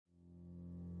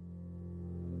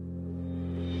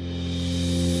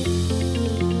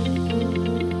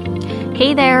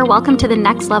Hey there, welcome to the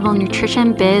Next Level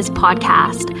Nutrition Biz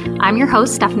podcast. I'm your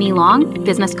host, Stephanie Long,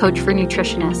 business coach for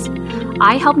nutritionists.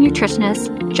 I help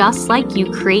nutritionists just like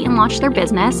you create and launch their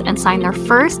business and sign their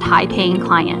first high-paying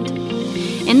client.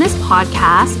 In this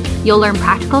podcast, you'll learn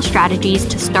practical strategies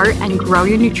to start and grow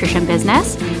your nutrition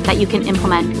business that you can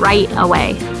implement right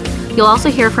away. You'll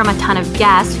also hear from a ton of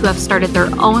guests who have started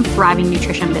their own thriving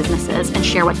nutrition businesses and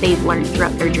share what they've learned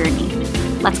throughout their journey.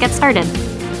 Let's get started.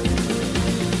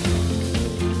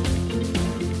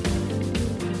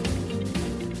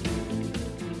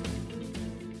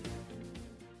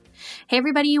 Hey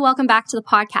everybody, welcome back to the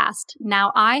podcast.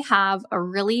 Now I have a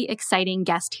really exciting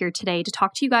guest here today to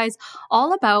talk to you guys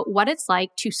all about what it's like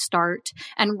to start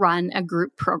and run a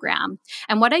group program.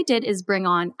 And what I did is bring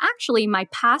on actually my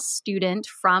past student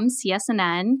from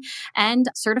CSNN and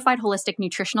certified holistic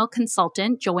nutritional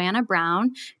consultant, Joanna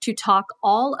Brown, to talk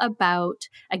all about,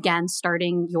 again,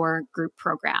 starting your group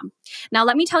program. Now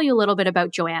let me tell you a little bit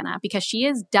about Joanna because she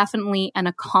is definitely an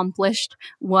accomplished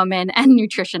woman and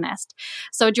nutritionist.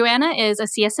 So Joanna is a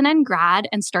CSNN grad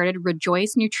and started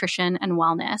Rejoice Nutrition and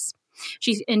Wellness.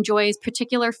 She enjoys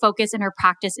particular focus in her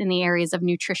practice in the areas of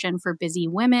nutrition for busy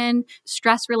women,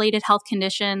 stress-related health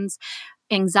conditions,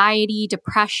 anxiety,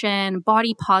 depression,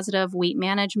 body positive weight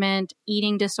management,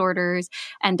 eating disorders,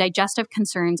 and digestive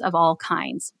concerns of all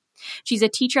kinds. She's a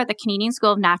teacher at the Canadian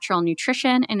School of Natural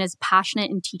Nutrition and is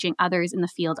passionate in teaching others in the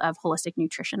field of holistic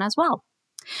nutrition as well.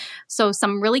 So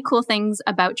some really cool things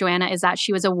about Joanna is that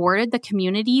she was awarded the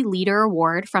Community Leader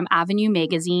Award from Avenue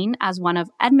Magazine as one of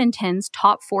Edmonton's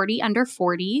top 40 under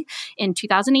 40 in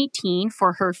 2018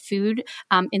 for her food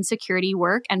insecurity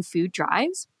work and food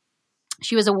drives.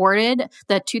 She was awarded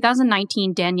the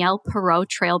 2019 Danielle Perot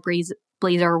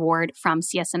Trailblazer Award from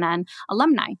CSNN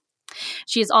alumni.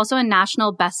 She is also a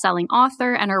national best-selling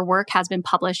author, and her work has been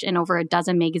published in over a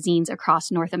dozen magazines across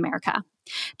North America.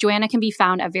 Joanna can be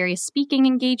found at various speaking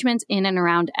engagements in and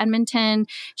around Edmonton.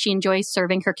 She enjoys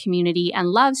serving her community and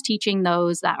loves teaching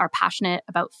those that are passionate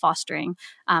about fostering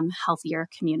healthier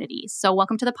communities. So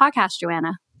welcome to the podcast,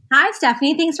 Joanna. Hi,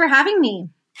 Stephanie. Thanks for having me.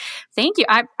 Thank you.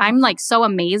 I'm like so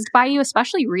amazed by you,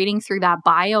 especially reading through that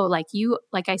bio.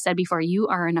 Like I said before, you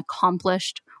are an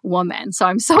accomplished woman. So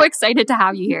I'm so excited to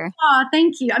have you here. Oh,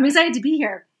 thank you. I'm excited to be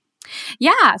here.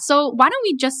 Yeah. So why don't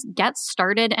we just get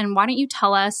started, and why don't you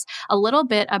tell us a little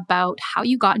bit about how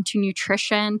you got into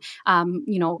nutrition,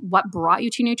 what brought you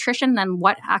to nutrition, then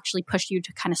what actually pushed you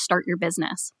to kind of start your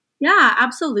business? Yeah,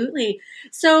 absolutely.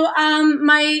 So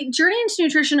my journey into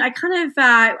nutrition, I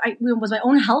was my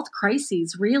own health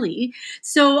crises, really.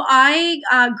 So I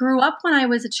grew up when I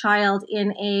was a child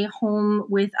in a home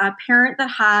with a parent that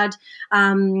had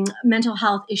mental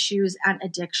health issues and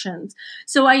addictions.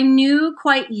 So I knew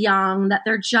quite young that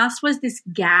there just was this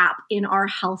gap in our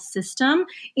health system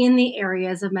in the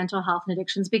areas of mental health and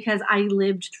addictions because I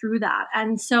lived through that.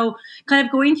 And so kind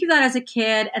of going through that as a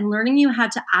kid and learning you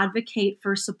had to advocate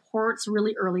for supports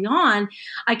really early on,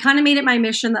 I kind of made it my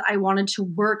mission that I wanted to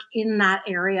work in that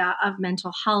area of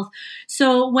mental health.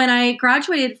 So when I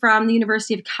graduated from the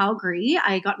University of Calgary,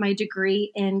 I got my degree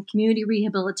in community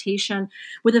rehabilitation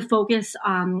with a focus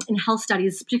in health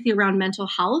studies, particularly around mental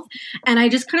health. And I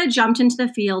just kind of jumped into the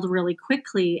field really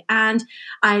quickly. And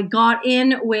I got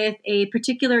in with a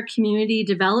particular community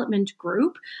development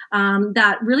group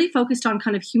that really focused on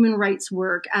kind of human rights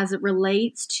work as it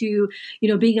relates to,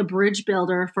 being a bridge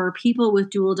builder for people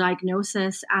with dual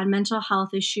diagnosis and mental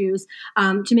health issues,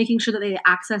 to making sure that they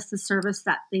access the service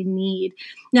that they need.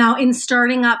 Now, in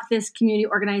starting up this community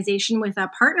organization with a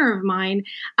partner of mine,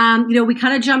 we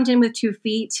kind of jumped in with 2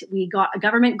 feet. We got a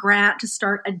government grant to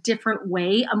start a different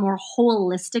way, a more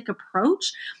holistic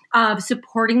approach of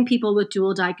supporting people with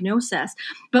dual diagnosis.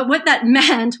 But what that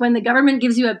meant when the government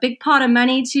gives you a big pot of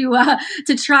money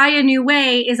to try a new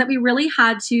way is that we really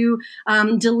had to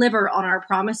deliver on our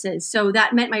promises. So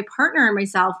that meant my partner and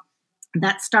myself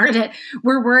that started it,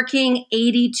 we're working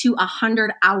 80 to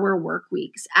 100-hour work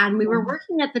weeks. And we were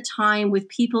working at the time with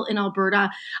people in Alberta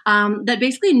that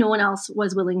basically no one else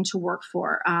was willing to work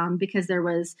for because there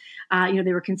was,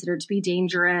 they were considered to be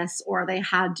dangerous, or they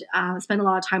had spent a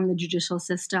lot of time in the judicial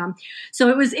system. So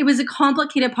it was a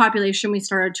complicated population we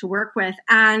started to work with.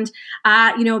 And,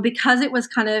 because it was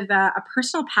kind of a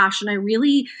personal passion,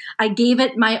 I gave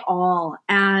it my all.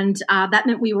 And that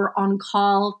meant we were on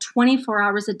call 24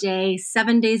 hours a day,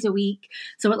 7 days a week.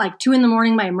 So at like 2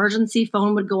 a.m, my emergency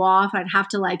phone would go off. I'd have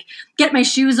to like get my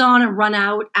shoes on and run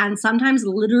out and sometimes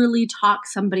literally talk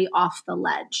somebody off the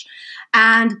ledge.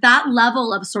 And that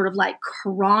level of sort of like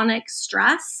chronic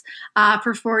stress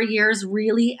for 4 years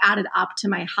really added up to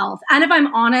my health. And if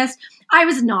I'm honest, I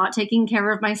was not taking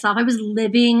care of myself. I was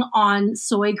living on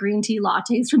soy green tea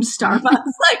lattes from Starbucks.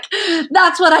 Like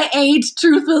that's what I ate,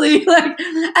 truthfully. Like,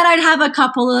 and I'd have a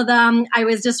couple of them. I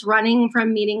was just running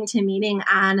from meeting to meeting,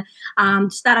 and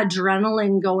just that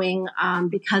adrenaline going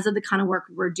because of the kind of work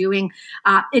we were doing.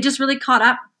 It just really caught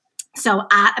up. So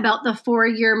at about the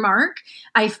 4-year mark,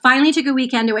 I finally took a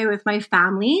weekend away with my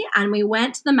family and we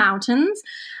went to the mountains.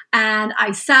 And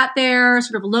I sat there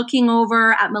sort of looking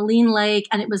over at Maligne Lake,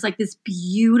 and it was like this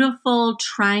beautiful,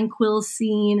 tranquil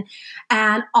scene.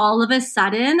 And all of a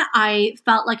sudden, I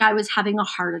felt like I was having a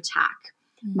heart attack.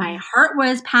 My heart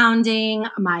was pounding.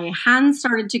 My hands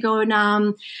started to go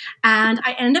numb, and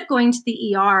I ended up going to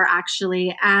the ER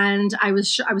actually. And I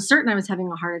was certain I was having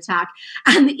a heart attack.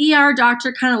 And the ER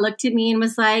doctor kind of looked at me and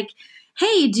was like,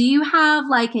 "Hey, do you have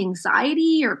like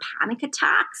anxiety or panic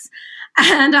attacks?"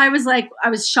 And I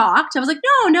was shocked. I was like,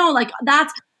 no, like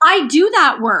I do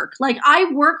that work. Like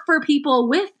I work for people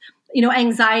with,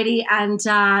 anxiety and,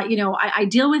 I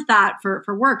deal with that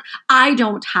for work. I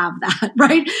don't have that,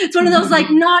 right? It's one of those like,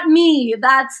 not me.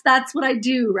 That's what I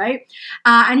do, right?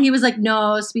 And he was like,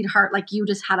 "No, sweetheart, like you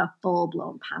just had a full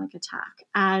blown panic attack."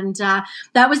 And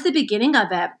that was the beginning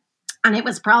of it. And it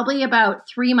was probably about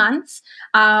 3 months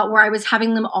where I was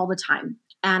having them all the time.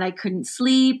 And I couldn't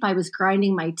sleep. I was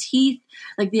grinding my teeth.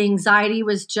 Like the anxiety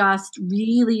was just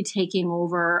really taking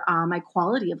over my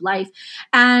quality of life.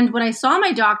 And when I saw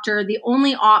my doctor, the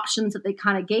only options that they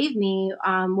kind of gave me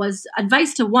was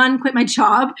advice to 1, quit my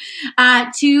job,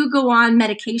 2, go on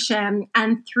medication,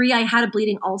 and 3, I had a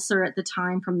bleeding ulcer at the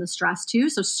time from the stress too.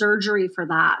 So surgery for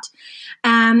that.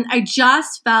 And I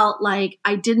just felt like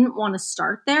I didn't want to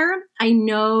start there. I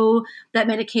know that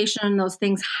medication and those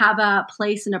things have a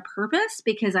place and a purpose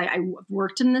because I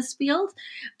worked in this field.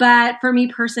 But for me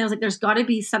personally, I was like, there's got to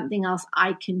be something else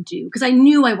I can do because I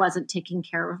knew I wasn't taking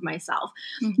care of myself.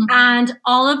 And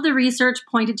all of the research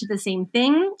pointed to the same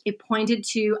thing. It pointed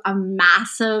to a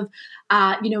massive,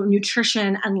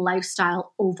 nutrition and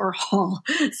lifestyle overhaul.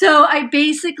 So I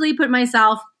basically put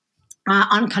myself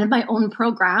on kind of my own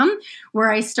program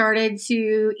where I started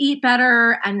to eat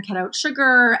better and cut out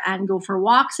sugar and go for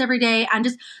walks every day and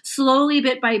just slowly,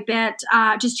 bit by bit,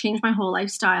 just change my whole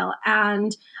lifestyle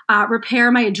and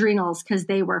repair my adrenals because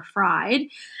they were fried.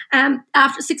 And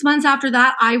after 6 months after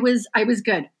that, I was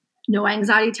good. No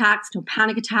anxiety attacks, no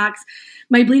panic attacks.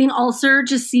 My bleeding ulcer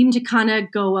just seemed to kind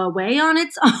of go away on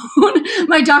its own.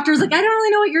 My doctor was like, "I don't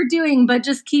really know what you're doing, but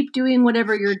just keep doing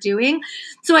whatever you're doing."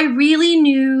 So I really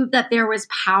knew that there was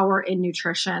power in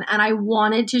nutrition and I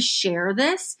wanted to share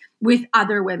this with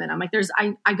other women. I'm like,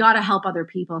 I got to help other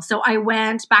people. So I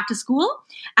went back to school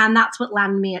and that's what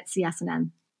landed me at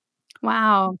CS&N.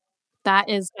 Wow. That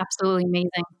is absolutely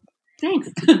amazing. Thanks.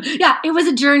 Yeah, it was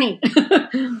a journey.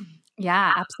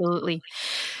 Yeah, absolutely.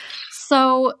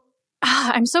 So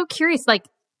I'm so curious,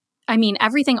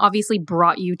 everything obviously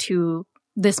brought you to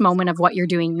this moment of what you're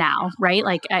doing now, right?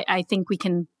 Like, I think we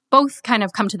can both kind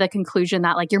of come to the conclusion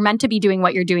that like you're meant to be doing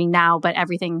what you're doing now, but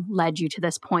everything led you to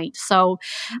this point. So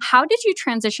how did you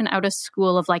transition out of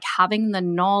school of like having the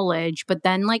knowledge, but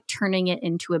then like turning it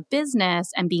into a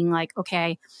business and being like,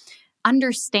 okay,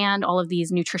 understand all of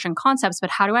these nutrition concepts,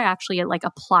 but how do I actually like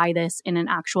apply this in an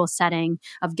actual setting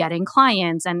of getting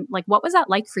clients? And like, what was that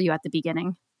like for you at the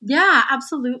beginning? Yeah,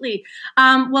 absolutely.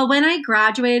 Well, when I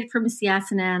graduated from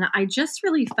CS&N, I just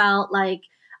really felt like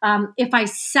if I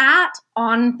sat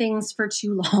on things for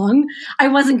too long, I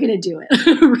wasn't going to do it,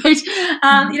 right?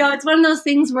 It's one of those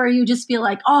things where you just feel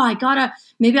like,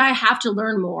 maybe I have to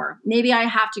learn more. Maybe I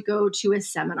have to go to a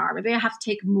seminar. Maybe I have to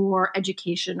take more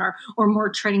education or more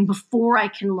training before I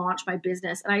can launch my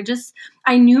business. And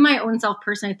I knew my own self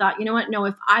personally. I thought, you know what? No,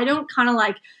 if I don't kind of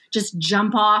like just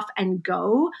jump off and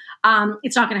go,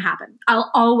 it's not going to happen.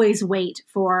 I'll always wait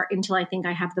until I think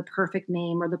I have the perfect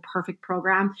name or the perfect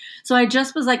program. So I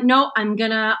just was like, no, I'm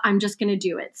just going to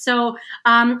do it. So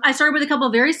I started with a couple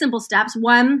of very simple steps.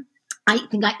 One, I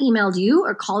think I emailed you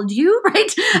or called you,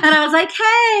 right? And I was like,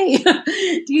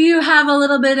 "Hey, do you have a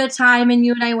little bit of time?" And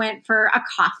you and I went for a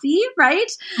coffee, right?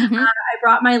 I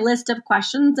brought my list of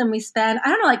questions and we spent,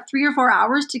 3 or 4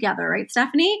 hours together, right,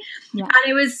 Stephanie? Yeah. And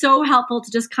it was so helpful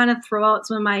to just kind of throw out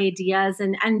some of my ideas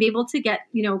and be able to get,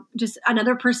 just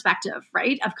another perspective,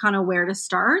 right, of kind of where to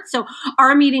start. So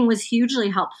our meeting was hugely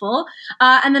helpful.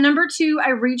 And then number 2, I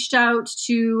reached out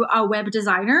to a web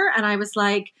designer and I was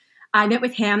like, I met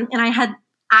with him, and I had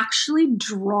actually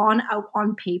drawn out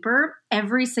on paper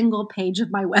every single page of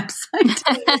my website.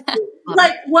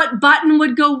 Like what button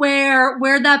would go where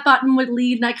that button would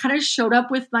lead. And I kind of showed up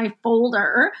with my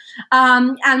folder.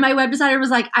 And my web designer was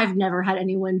like, I've never had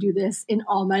anyone do this in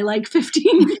all my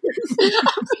 15 years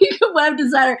of being a web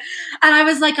designer. And I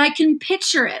was like, I can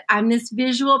picture it. I'm this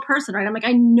visual person, right? I'm like,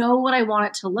 I know what I want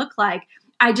it to look like.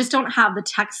 I just don't have the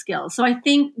tech skills. So I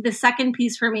think the second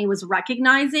piece for me was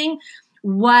recognizing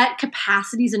what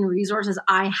capacities and resources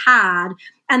I had,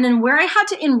 and then where I had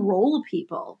to enroll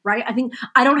people, right? I think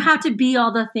I don't have to be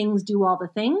all the things, do all the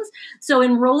things. So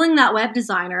enrolling that web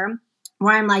designer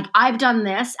where I'm like, I've done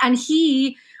this, and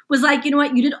he was like, you know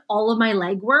what, you did all of my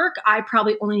legwork. I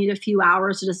probably only need a few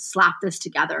hours to just slap this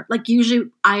together. Like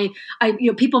usually I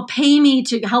people pay me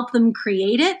to help them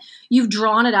create it. You've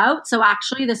drawn it out. So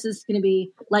actually this is going to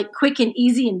be like quick and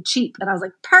easy and cheap. And I was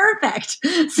like, perfect.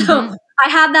 So I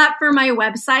had that for my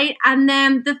website. And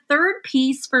then the third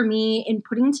piece for me in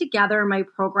putting together my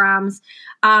programs,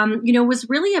 was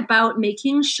really about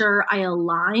making sure I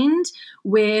aligned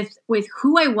with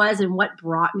who I was and what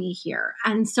brought me here.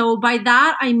 And so by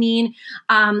that, I mean,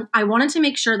 I wanted to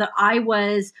make sure that I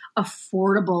was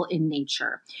affordable in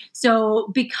nature. So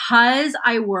because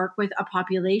I work with a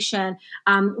population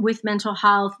with mental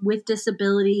health, with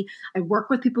disability, I work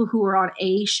with people who are on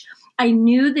AISH, I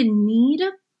knew the need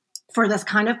for this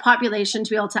kind of population to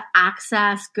be able to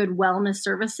access good wellness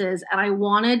services. And I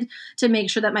wanted to make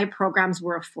sure that my programs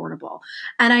were affordable.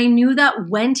 And I knew that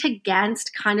went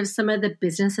against kind of some of the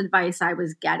business advice I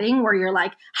was getting, where you're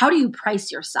like, how do you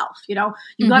price yourself? You got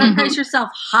to price yourself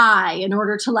high in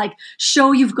order to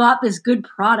show you've got this good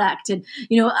product, and,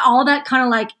 all that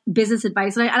kind of business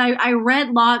advice. And I read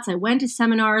lots, I went to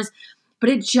seminars, but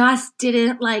it just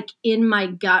didn't in my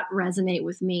gut resonate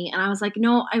with me. And I was like,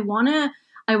 no, I want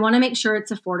to make sure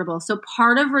it's affordable. So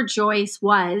part of Rejoice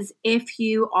was if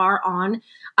you are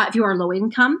low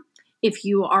income, if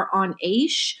you are on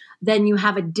AISH, then you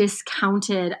have a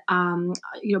discounted,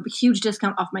 huge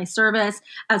discount off my service,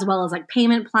 as well as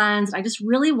payment plans. I just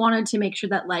really wanted to make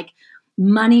sure that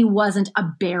money wasn't a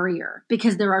barrier,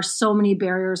 because there are so many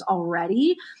barriers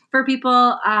already for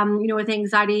people, with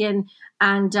anxiety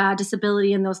and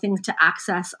disability and those things to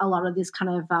access a lot of these kind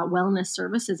of wellness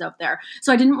services out there.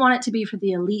 So I didn't want it to be for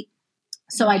the elite.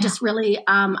 So I just really,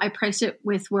 I priced it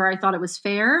with where I thought it was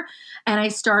fair. And I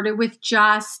started with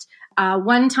just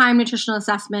one-time nutritional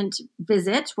assessment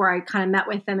visit where I kind of met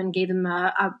with them and gave them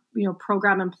a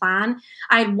program and plan.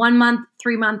 I had 1 month,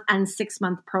 3 month, and 6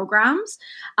 month programs.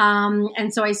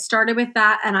 And so I started with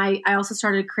that. And I also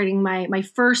started creating my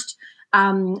first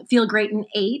Feel Great in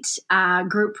 8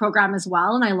 group program as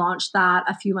well. And I launched that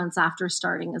a few months after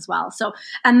starting as well. So,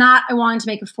 and that I wanted to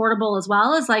make affordable as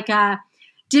well as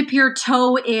dip your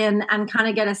toe in and kind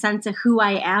of get a sense of who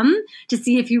I am to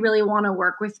see if you really want to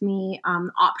work with me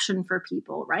option for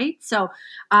people, right? So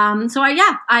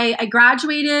I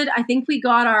graduated. I think we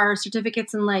got our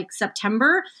certificates in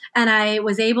September, and I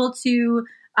was able to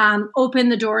open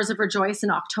the doors of Rejoice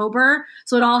in October.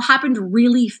 So it all happened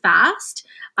really fast.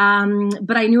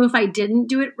 But I knew if I didn't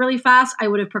do it really fast, I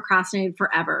would have procrastinated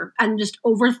forever and just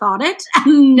overthought it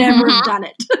and never done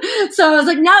it. So I was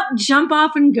like, nope, jump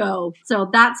off and go. So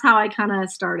that's how I kind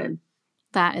of started.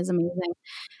 That is amazing.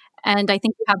 And I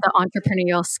think you have the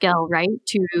entrepreneurial skill, right?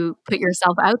 To put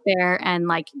yourself out there and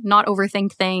not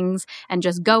overthink things and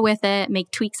just go with it,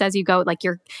 make tweaks as you go.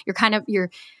 You're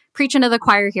preaching to the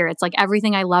choir here. It's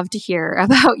everything I love to hear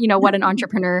about, what an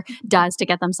entrepreneur does to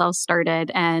get themselves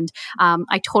started. And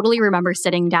I totally remember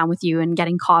sitting down with you and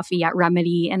getting coffee at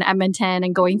Remedy in Edmonton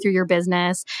and going through your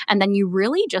business. And then you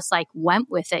really just went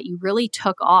with it. You really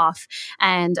took off.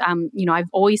 And, I've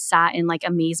always sat in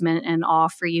amazement and awe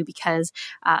for you because,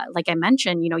 like I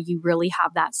mentioned, you really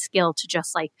have that skill to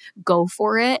just go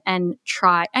for it and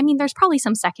try. I mean, there's probably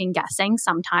some second guessing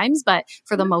sometimes, but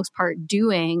for the most part,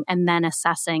 doing and then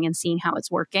assessing and seeing how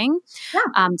it's working.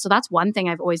 Yeah. So that's one thing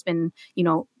I've always been,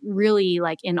 really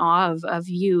in awe of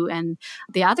you. And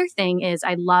the other thing is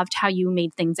I loved how you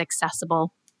made things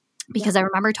accessible. Because I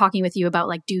remember talking with you about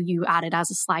do you add it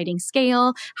as a sliding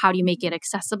scale? How do you make it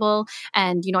accessible?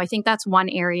 And, I think that's one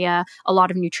area a lot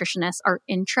of nutritionists are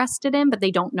interested in, but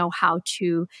they don't know how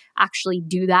to actually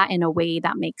do that in a way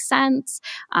that makes sense.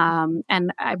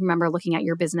 And I remember looking at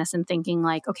your business and thinking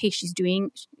okay, she's doing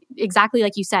exactly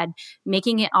like you said,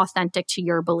 making it authentic to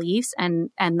your beliefs and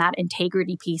that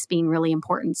integrity piece being really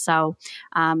important. So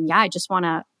I just want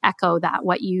to echo that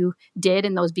what you did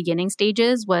in those beginning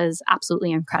stages was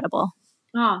absolutely incredible.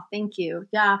 Oh, thank you.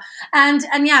 Yeah. And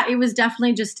yeah, it was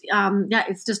definitely just,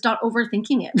 it's just not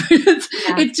overthinking it.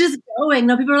 It's just going.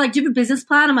 No, people are like, do you have a business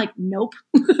plan? I'm like, nope.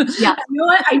 Yeah.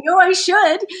 I know I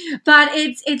should, but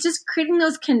it's just creating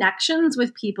those connections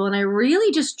with people. And I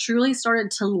really just truly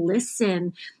started to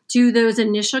listen to those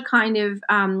initial kind of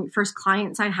first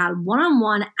clients I had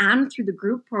one-on-one and through the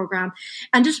group program,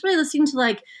 and just really listening to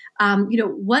like,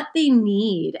 what they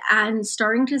need, and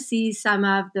starting to see some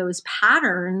of those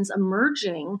patterns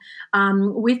emerging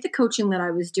with the coaching that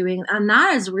I was doing. And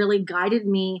that has really guided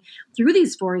me through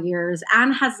these 4 years,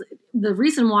 and has the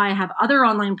reason why I have other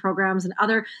online programs and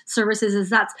other services is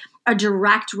that's a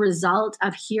direct result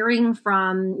of hearing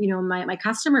from, my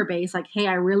customer base, like, hey,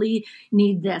 I really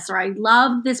need this, or I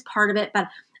love this part of it, but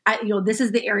this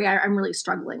is the area I'm really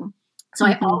struggling. So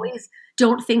I always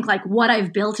don't think like what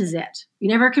I've built is it. You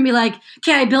never can be like,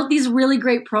 okay, I built these really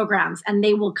great programs and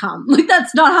they will come. Like,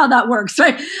 that's not how that works,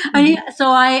 right? So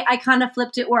I kind of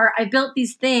flipped it where I built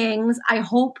these things. I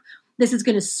hope this is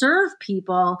going to serve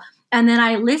people. And then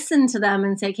I listen to them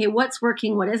and say, okay, what's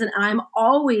working, what isn't? And I'm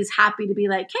always happy to be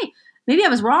like, hey, maybe I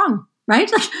was wrong.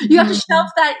 Right? Like, you have to shelf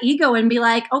that ego and be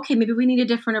like, okay, maybe we need a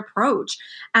different approach.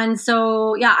 And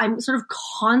so, yeah, I'm sort of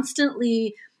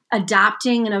constantly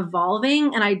adapting and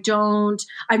evolving. And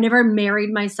I've never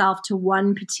married myself to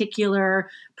one particular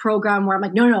program where I'm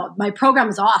like, no, my program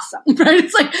is awesome, right?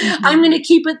 It's like, I'm going to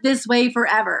keep it this way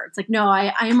forever. It's like, no,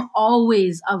 I'm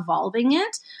always evolving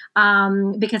it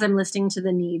because I'm listening to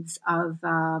the needs of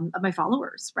my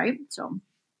followers, right? So.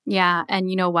 Yeah. And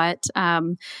you know what?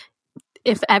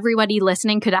 If everybody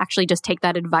listening could actually just take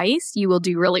that advice, you will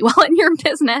do really well in your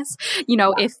business.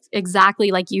 If exactly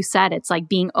like you said, it's like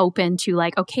being open to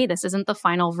like, okay, this isn't the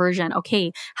final version.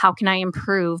 Okay, how can I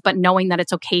improve? But knowing that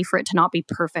it's okay for it to not be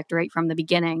perfect right from the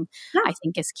beginning, I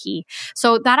think is key.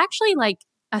 So that actually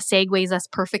segues us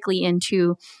perfectly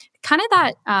into kind of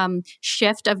that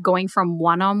shift of going from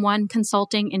one-on-one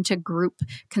consulting into group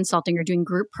consulting or doing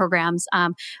group programs.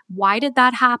 Why did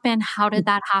that happen? How did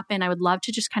that happen? I would love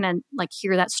to just kind of like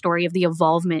hear that story of the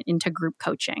evolvement into group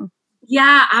coaching.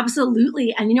 Yeah,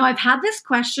 absolutely. And, I've had this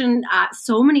question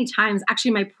so many times.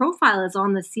 Actually, my profile is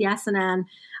on the CSNN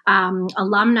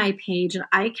alumni page. And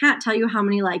I can't tell you how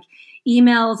many like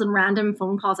emails and random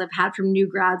phone calls I've had from new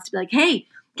grads to be like, hey,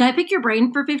 can I pick your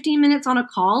brain for 15 minutes on a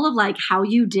call of like how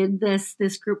you did this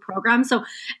group program? So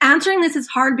answering this is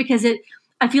hard because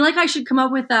I feel like I should come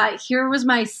up with here was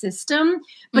my system,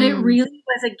 but it really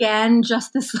was again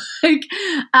just this like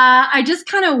I just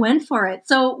kind of went for it.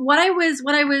 So what I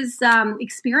was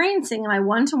experiencing in my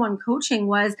one-to-one coaching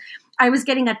was I was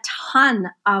getting a ton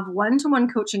of one-to-one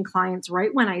coaching clients right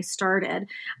when I started.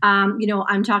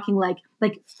 I'm talking like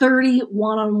 30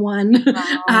 one-on-one,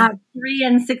 3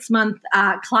 and 6 month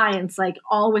clients, like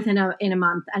all within a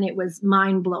month, and it was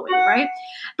mind blowing, right?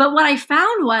 But what I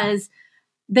found was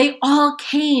they all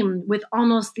came with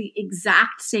almost the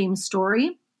exact same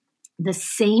story, the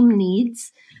same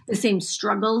needs, the same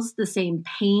struggles, the same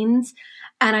pains,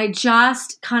 and I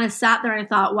just kind of sat there and I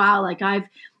thought, wow, like I've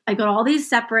got all these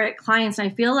separate clients, and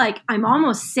I feel like I'm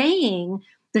almost saying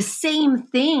the same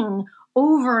thing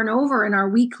over and over in our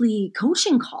weekly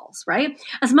coaching calls, right?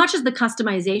 As much as the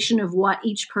customization of what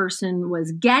each person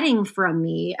was getting from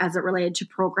me as it related to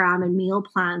program and meal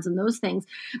plans and those things,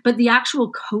 but the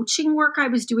actual coaching work I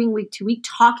was doing week to week,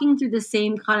 talking through the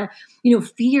same kind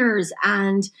of, fears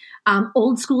and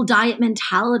old school diet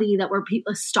mentality that were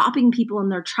stopping people in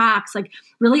their tracks, like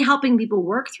really helping people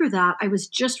work through that. I was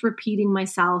just repeating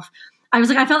myself.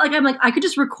 I felt like I could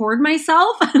just record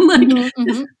myself and like,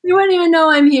 you wouldn't even know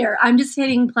I'm here. I'm just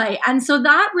hitting play. And so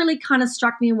that really kind of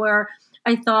struck me where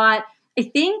I thought, I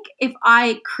think if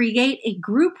I create a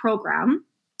group program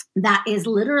that is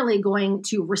literally going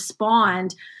to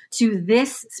respond to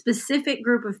this specific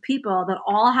group of people that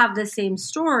all have the same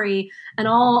story and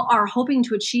all are hoping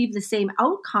to achieve the same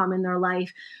outcome in their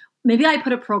life, maybe I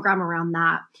put a program around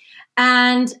that.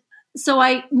 And so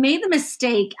I made the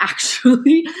mistake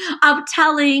actually of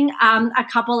telling a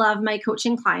couple of my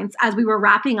coaching clients as we were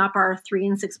wrapping up our 3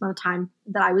 and 6 month time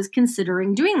that I was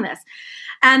considering doing this.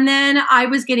 And then I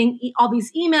was getting all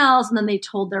these emails, and then they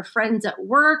told their friends at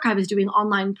work I was doing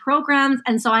online programs.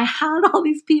 And so I had all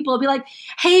these people be like,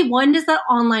 hey, when does that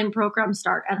online program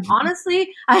start? And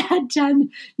honestly, I had done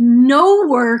no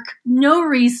work, no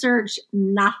research,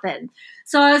 nothing.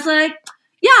 So I was like,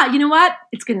 yeah, you know what?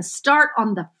 It's going to start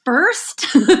on the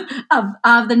 1st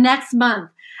of the next month.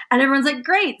 And everyone's like,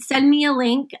 great, send me a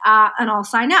link and I'll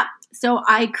sign up. So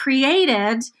I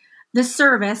created the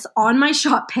service on my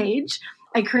shop page.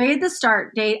 I created the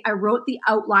start date. I wrote the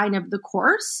outline of the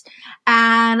course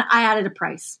and I added a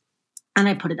price and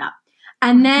I put it up.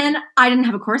 And then I didn't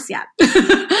have a course yet.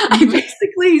 I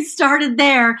basically started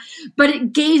there, but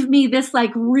it gave me this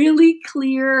like really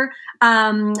clear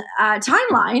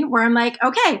timeline where I'm like,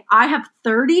 okay, I have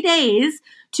 30 days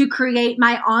to create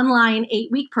my online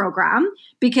 8-week program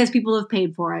because people have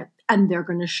paid for it and they're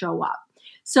going to show up.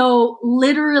 So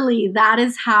literally that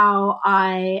is how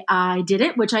I did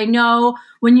it, which I know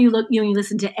when you look, you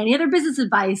listen to any other business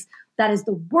advice, that is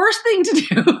the worst thing to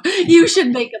do. You should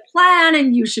make a plan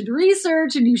and you should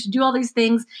research and you should do all these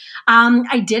things.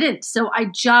 I didn't. So I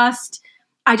just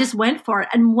went for it.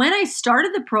 And when I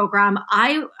started the program,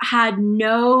 I had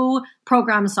no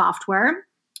program software.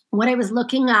 What I was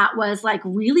looking at was like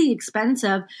really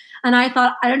expensive. And I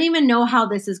thought, I don't even know how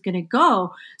this is going to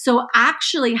go. So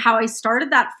actually how I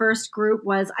started that first group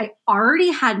was I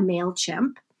already had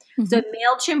MailChimp. Mm-hmm. So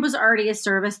MailChimp was already a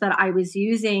service that I was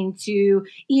using to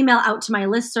email out to my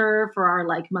listserv for our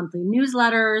like monthly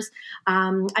newsletters.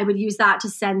 I would use that to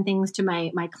send things to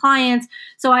my clients.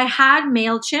 So I had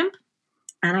MailChimp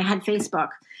and I had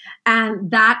Facebook. And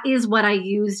that is what I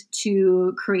used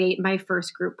to create my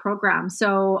first group program.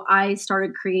 So I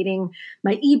started creating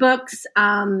my ebooks.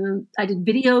 I did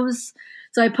videos.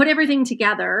 So I put everything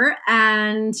together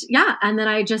and then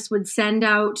I just would send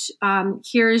out,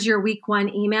 here's your week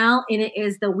 1 email. And it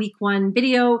is the week 1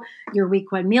 video, your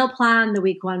week 1 meal plan, the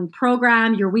week 1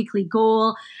 program, your weekly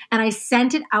goal. And I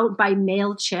sent it out by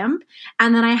MailChimp.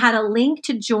 And then I had a link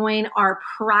to join our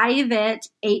private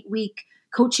 8-week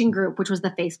coaching group, which was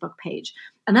the Facebook page.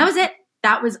 And that was it.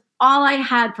 That was all I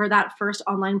had for that first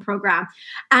online program.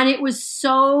 And it was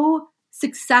so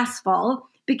successful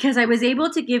because I was able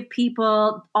to give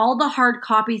people all the hard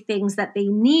copy things that they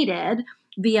needed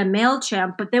via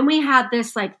MailChimp. But then we had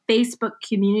this like Facebook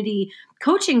community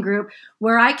coaching group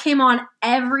where I came on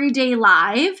every day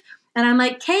live. And I'm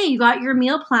like, hey, you got your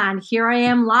meal plan. Here I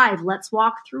am live. Let's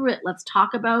walk through it. Let's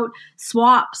talk about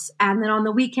swaps. And then on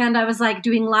the weekend, I was like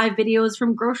doing live videos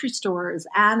from grocery stores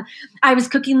and I was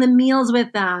cooking the meals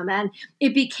with them. And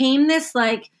it became this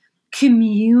like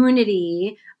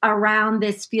community around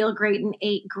this Feel Great in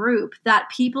 8 group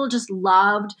that people just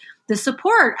loved the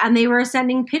support. And they were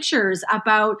sending pictures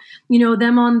about,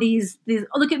 them on these,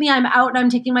 oh, look at me, I'm out and I'm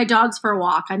taking my dogs for a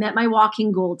walk. I met my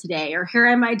walking goal today, or here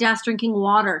I'm at my desk drinking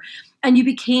water. And you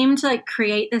became to like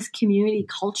create this community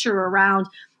culture around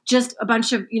just a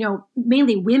bunch of,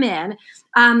 mainly women,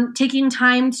 taking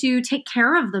time to take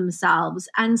care of themselves.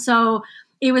 And so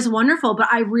it was wonderful, but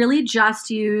I really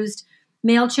just used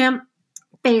MailChimp,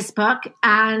 Facebook,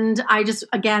 and I just,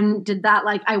 again, did that.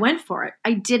 Like I went for it.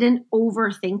 I didn't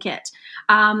overthink it.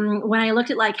 When I looked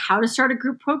at like how to start a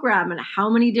group program and how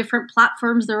many different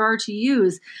platforms there are to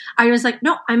use, I was like,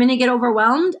 no, I'm going to get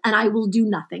overwhelmed and I will do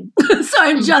nothing. So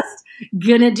I'm just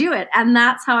going to do it. And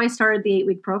that's how I started the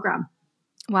 8-week program.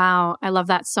 Wow. I love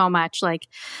that so much. Like,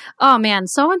 oh man,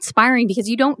 so inspiring because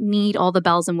you don't need all the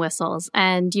bells and whistles.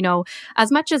 And,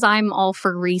 as much as I'm all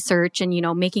for research and,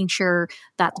 making sure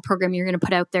that the program you're going to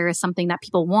put out there is something that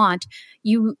people want,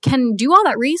 you can do all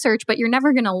that research, but you're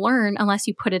never going to learn unless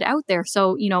you put it out there.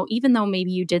 So, even though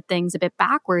maybe you did things a bit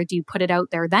backwards, you put it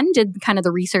out there, then did kind of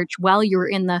the research while you were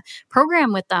in the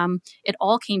program with them, it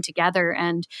all came together.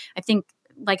 And I think,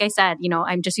 like I said,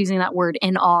 I'm just using that word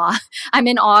in awe. I'm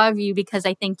in awe of you because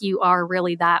I think you are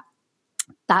really that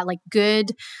like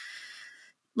good,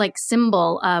 like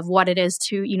symbol of what it is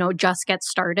to, just get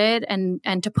started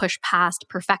and to push past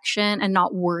perfection and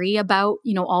not worry about,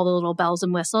 all the little bells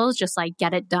and whistles, just like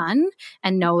get it done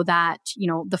and know that,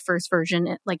 the first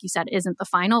version, like you said, isn't the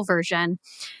final version.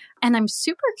 And I'm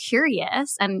super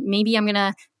curious, and maybe I'm going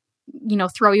to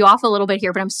throw you off a little bit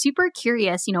here, but I'm super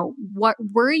curious, what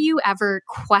were you ever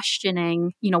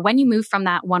questioning, when you moved from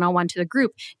that one-on-one to the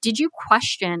group, did you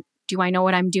question, do I know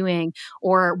what I'm doing?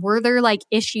 Or were there like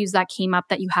issues that came up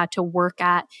that you had to work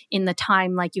at in the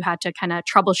time, like you had to kind of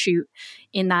troubleshoot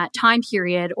in that time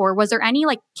period? Or was there any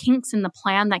like kinks in the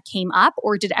plan that came up,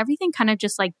 or did everything kind of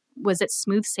just like, was it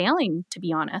smooth sailing, to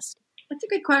be honest? That's a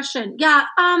good question. Yeah.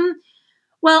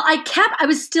 Well, I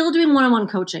was still doing one-on-one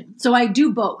coaching. So I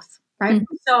do both, right?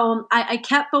 Mm-hmm. So I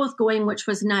kept both going, which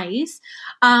was nice.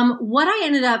 What I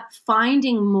ended up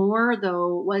finding more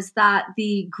though, was that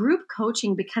the group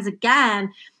coaching, because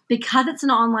it's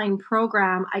an online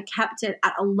program, I kept it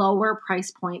at a lower price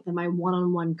point than my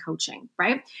one-on-one coaching,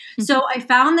 right? Mm-hmm. So I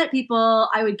found that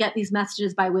I would get these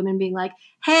messages by women being like,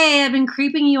 hey, I've been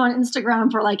creeping you on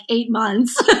Instagram for like 8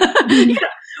 months.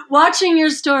 Watching your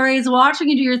stories, watching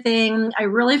you do your thing. I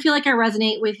really feel like I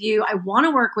resonate with you. I want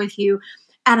to work with you.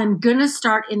 And I'm going to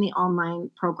start in the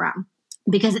online program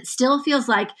because it still feels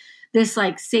like this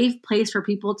like safe place for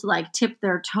people to like dip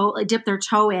their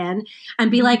toe in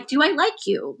and be like, do I like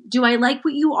you? Do I like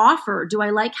what you offer? Do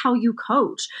I like how you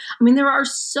coach? I mean, there are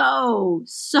so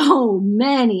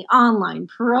many online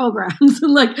programs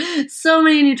and like so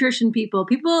many nutrition people.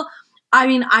 I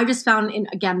mean, I just found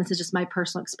again, this is just my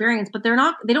personal experience, but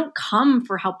they don't come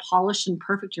for how polished and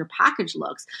perfect your package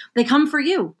looks. They come for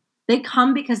you. They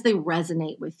come because they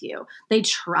resonate with you. They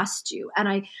trust you. And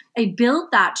I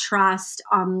built that trust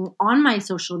on my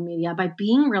social media by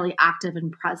being really active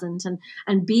and present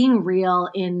and being real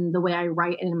in the way I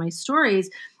write and in my stories.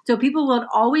 So people would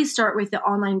always start with the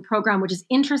online program, which is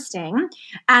interesting,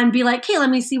 and be like, hey,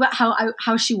 let me see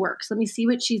how she works. Let me see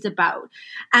what she's about.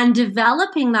 And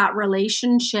developing that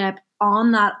relationship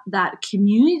on that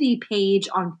community page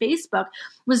on Facebook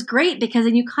was great, because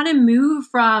then you kind of move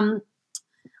from,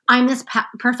 I'm this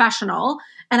professional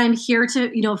and I'm here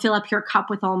to, fill up your cup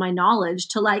with all my knowledge,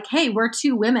 to like, hey, we're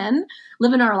two women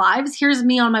living our lives. Here's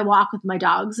me on my walk with my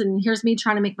dogs, and here's me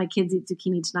trying to make my kids eat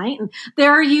zucchini tonight. And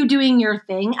there are you doing your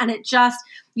thing. And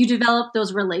you develop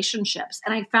those relationships.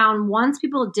 And I found once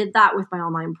people did that with my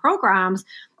online programs,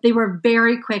 they were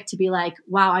very quick to be like,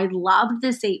 wow, I loved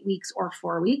this 8 weeks or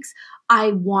 4 weeks.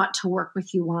 I want to work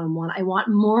with you one-on-one. I want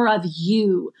more of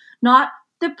you, not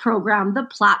the program, the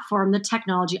platform, the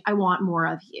technology. I want more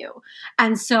of you.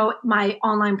 And so my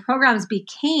online programs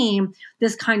became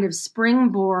this kind of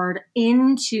springboard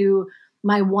into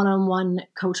my one-on-one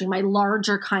coaching, my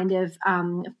larger kind of,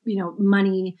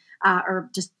 money or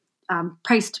just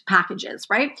priced packages,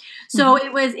 right? So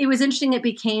it was interesting. It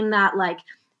became that like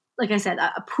I said,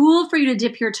 a pool for you to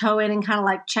dip your toe in and kind of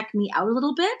like check me out a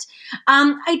little bit.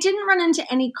 I didn't run into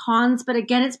any cons, but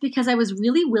again, it's because I was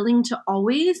really willing to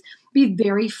always be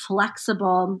very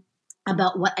flexible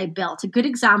about what I built. A good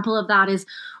example of that is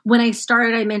when I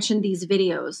started, I mentioned these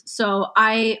videos. So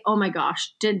oh my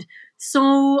gosh, put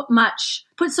so much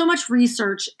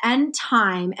research and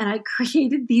time, and I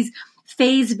created these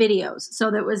phase videos. So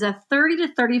that was a 30 to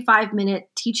 35 minute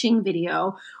teaching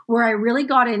video where I really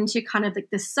got into kind of like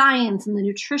the science and the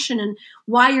nutrition and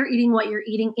why you're eating what you're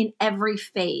eating in every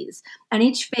phase. And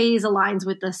each phase aligns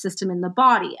with the system in the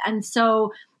body. And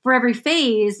so for every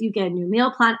phase, you get a new meal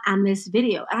plan and this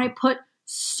video. And I put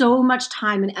so much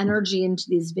time and energy into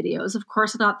these videos. Of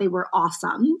course, I thought they were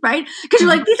awesome, right? Because you're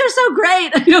like, these are so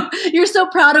great. You're so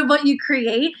proud of what you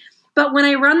create. But when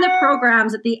I run the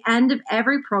programs, at the end of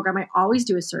every program, I always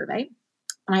do a survey.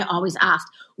 And I always ask,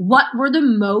 what were the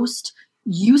most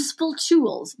useful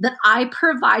tools that I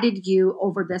provided you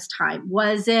over this time?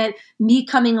 Was it me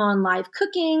coming on live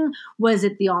cooking? Was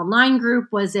it the online group?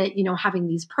 Was it, having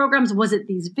these programs? Was it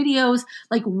these videos?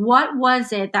 Like, what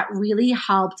was it that really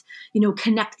helped,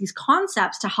 connect these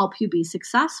concepts to help you be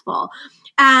successful?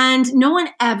 And no one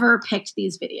ever picked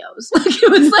these videos. Like, it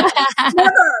was like,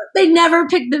 they never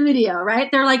picked the video,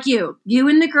 right? They're like you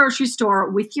in the grocery store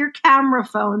with your camera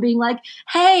phone being like,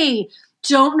 hey,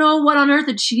 don't know what on earth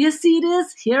a chia seed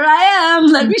is? Here I am.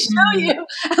 Let me show you.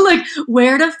 Like,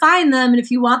 where to find them. And if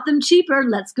you want them cheaper,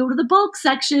 let's go to the bulk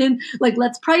section. Like,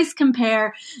 let's price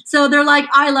compare. So they're like,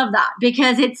 I love that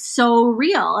because it's so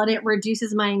real and it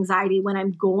reduces my anxiety when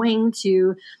I'm going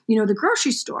to, the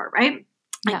grocery store, right?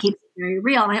 Yeah. I keep it very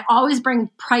real. And I always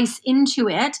bring price into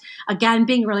it. Again,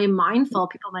 being really mindful.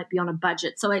 People might be on a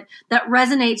budget. So that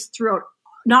resonates throughout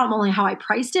not only how I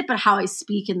priced it, but how I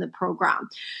speak in the program.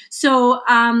 So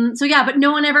yeah, but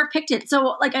no one ever picked it.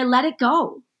 So like I let it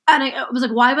go. And I was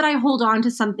like, why would I hold on to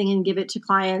something and give it to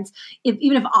clients?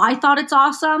 Even if I thought it's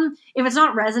awesome, if it's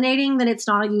not resonating, then it's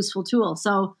not a useful tool.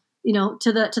 So,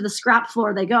 to the scrap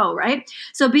floor they go, right?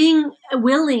 So being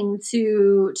willing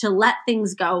to let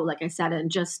things go, like I said, and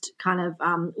just kind of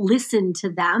listen to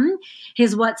them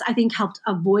is what's, I think, helped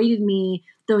avoid me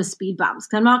those speed bumps.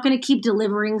 Because I'm not going to keep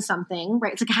delivering something,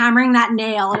 right? It's like hammering that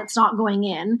nail and it's not going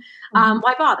in.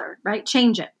 Why bother, right?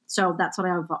 Change it. So that's what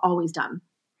I've always done.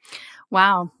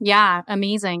 Wow. Yeah.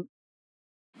 Amazing.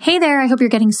 Hey there, I hope you're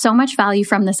getting so much value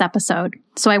from this episode.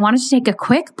 So I wanted to take a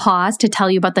quick pause to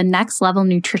tell you about the Next Level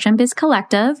Nutrition Biz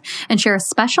Collective and share a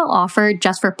special offer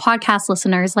just for podcast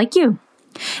listeners like you.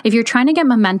 If you're trying to get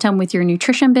momentum with your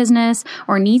nutrition business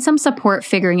or need some support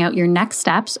figuring out your next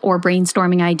steps or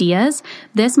brainstorming ideas,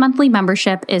 this monthly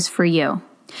membership is for you.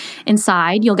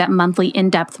 Inside, you'll get monthly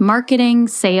in-depth marketing,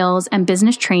 sales, and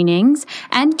business trainings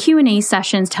and Q&A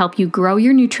sessions to help you grow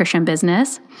your nutrition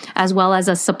business, as well as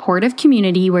a supportive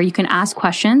community where you can ask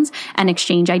questions and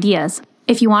exchange ideas.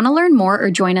 If you want to learn more or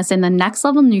join us in the Next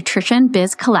Level Nutrition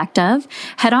Biz Collective,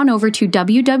 head on over to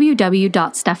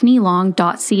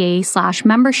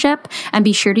www.stephanielong.ca/membership and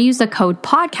be sure to use the code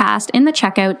podcast in the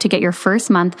checkout to get your first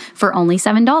month for only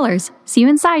 $7. See you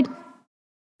inside.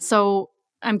 So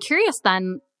I'm curious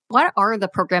then, what are the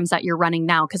programs that you're running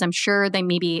now? Because I'm sure they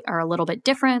maybe are a little bit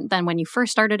different than when you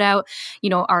first started out.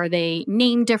 Are they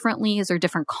named differently? Is there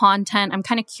different content? I'm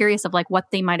kind of curious of like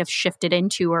what they might have shifted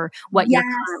into or what you're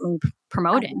currently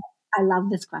promoting. I love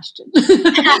this question.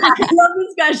 I love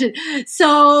this question.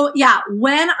 So yeah,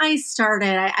 when I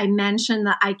started, I mentioned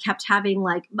that I kept having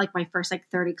like my first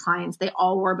 30 clients, they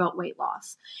all were about weight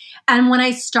loss. And when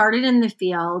I started in the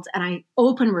field and I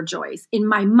opened Rejoice, in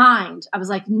my mind, I was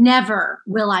like, never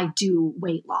will I do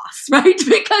weight loss, right?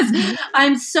 Because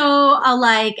I'm so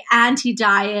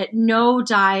anti-diet, no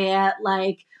diet,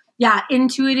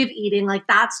 intuitive eating,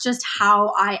 that's just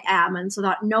how I am. And so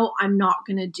that, no, I'm not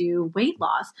going to do weight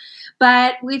loss.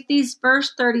 But with these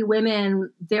first 30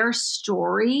 women, their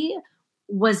story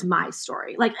was my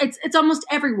story. It's almost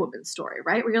every woman's story,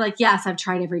 right? Where you're like, yes, I've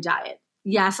tried every diet.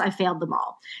 Yes, I failed them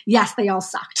all. Yes, they all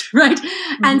sucked, right?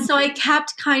 Mm-hmm. And so I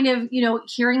kept kind of,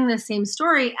 hearing the same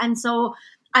story. And so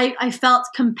I felt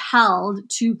compelled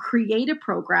to create a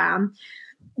program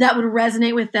that would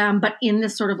resonate with them, but in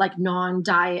this sort of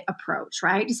non-diet approach,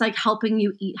 right? Just helping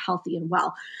you eat healthy and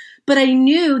well. But I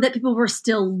knew that people were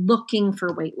still looking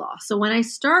for weight loss. So when I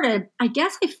started, I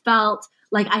guess I felt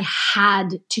like I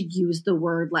had to use the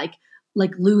word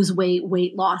lose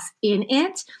weight loss in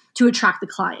it to attract the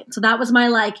client. So that was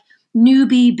my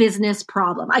newbie business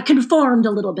problem. I conformed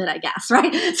a little bit, I guess,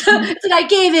 right? So it's I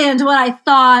gave in to what I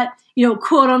thought,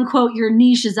 quote unquote, your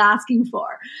niche is asking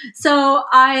for. So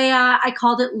I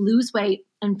called it Lose Weight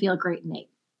and Feel Great Innate.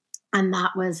 And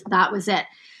that was it.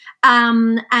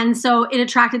 And so it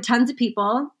attracted tons of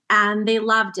people and they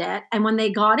loved it. And when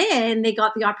they got in, they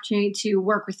got the opportunity to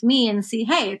work with me and see,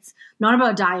 hey, it's not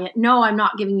about diet. No, I'm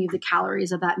not giving you the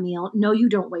calories of that meal. No, you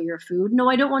don't weigh your food. No,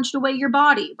 I don't want you to weigh your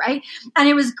body, right? And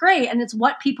it was great. And it's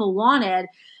what people wanted.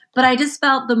 But I just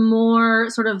felt the more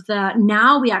sort of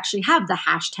now we actually have the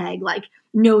hashtag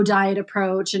no diet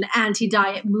approach and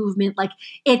anti-diet movement.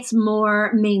 It's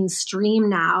more mainstream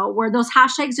now, where those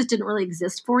hashtags just didn't really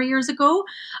exist 4 years ago.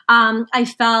 I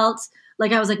felt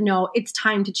I was no, it's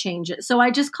time to change it. So I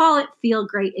just call it Feel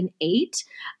Great Innate,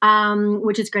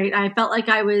 which is great. I felt like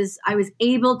I was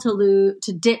able to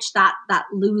ditch that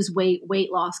lose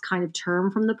weight loss kind of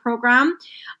term from the program.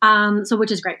 So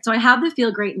which is great. So I have the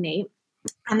Feel Great Innate.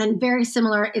 And then very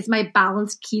similar is my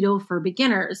balanced keto for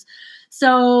beginners.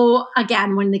 So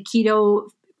again, when the keto,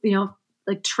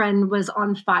 trend was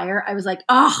on fire, I was like,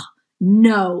 oh,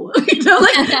 no, keto,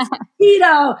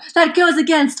 that goes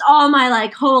against all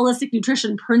my holistic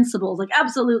nutrition principles.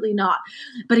 Absolutely not.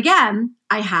 But again,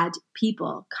 I had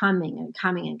people coming and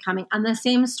coming and coming on the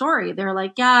same story. They're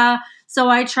like, yeah, so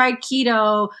I tried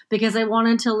keto because I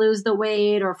wanted to lose the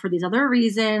weight or for these other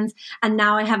reasons. And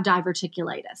now I have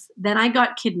diverticulitis. Then I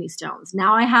got kidney stones.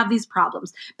 Now I have these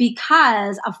problems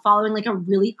because of following a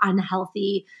really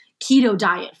unhealthy keto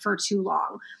diet for too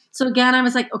long. So again, I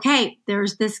was like, okay,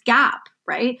 there's this gap,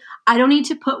 right? I don't need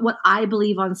to put what I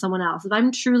believe on someone else. If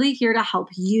I'm truly here to help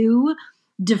you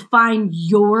define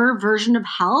your version of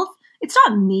health, it's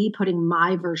not me putting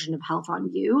my version of health on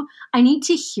you. I need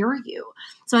to hear you.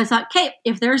 So I thought, okay,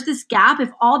 if there's this gap,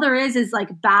 if all there is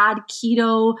bad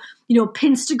keto,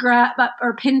 Pinstagram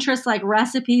or Pinterest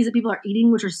recipes that people are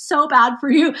eating, which are so bad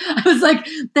for you, I was like,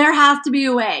 there has to be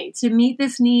a way to meet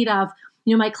this need of,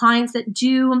 my clients that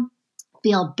do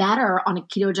feel better on a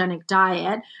ketogenic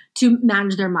diet to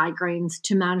manage their migraines,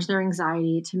 to manage their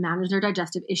anxiety, to manage their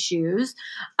digestive issues,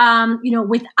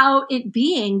 without it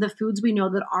being the foods we know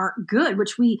that aren't good,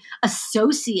 which we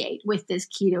associate with this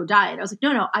keto diet. I was like,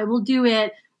 no, I will do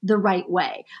it the right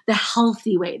way, the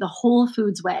healthy way, the whole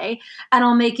foods way, and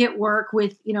I'll make it work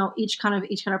with, each kind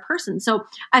of person. So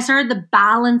I started the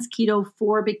balanced keto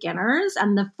for beginners,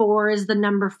 and the 4 is the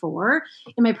number 4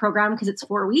 in my program because it's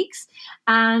 4 weeks.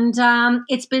 And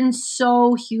it's been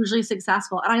so hugely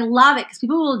successful. And I love it because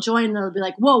people will join and they'll be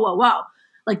like, whoa.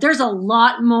 There's a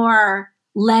lot more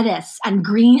lettuce and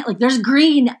green, there's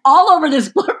green all over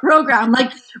this program.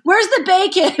 Where's the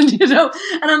bacon?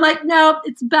 And I'm like, no,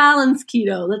 it's balanced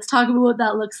keto. Let's talk about what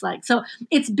that looks like. So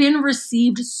it's been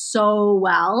received so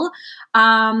well.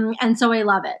 And so I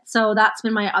love it. So that's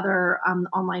been my other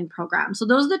online program. So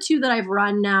those are the 2 that I've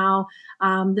run now.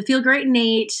 The Feel Great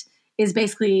Innate is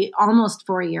basically almost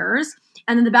 4 years.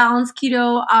 And then the balanced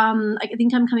keto, I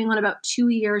think I'm coming on about 2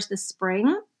 years this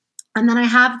spring. And then I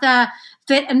have the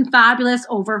Fit and Fabulous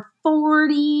over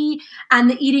 40 and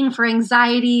the Eating for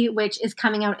Anxiety, which is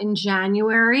coming out in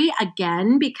January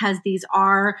again, because these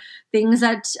are things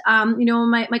that,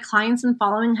 my clients and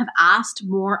following have asked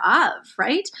more of,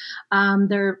 right?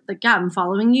 They're like, yeah, I'm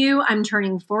following you. I'm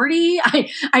turning 40.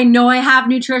 I know I have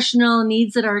nutritional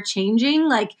needs that are changing.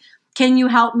 Like, can you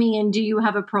help me? And do you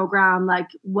have a program? Like,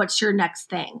 what's your next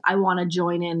thing? I want to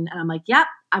join in. And I'm like, yep,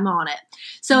 I'm on it.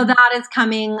 So that is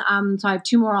coming. So I have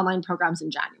 2 more online programs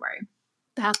in January.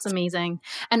 That's amazing.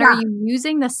 And are you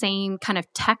using the same kind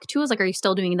of tech tools? Like, are you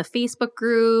still doing the Facebook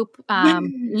group,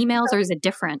 emails, or is it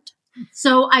different?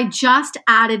 So I just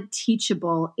added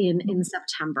Teachable in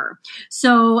September.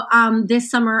 So this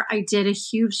summer I did a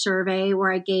huge survey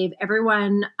where I gave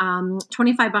everyone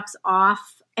 $25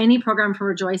 off any program for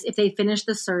Rejoice if they finished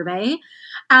the survey.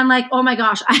 And like, oh my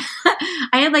gosh,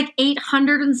 I had like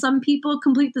 800 and some people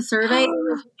complete the survey.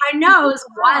 I know, it was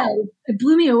wild. It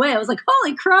blew me away. I was like,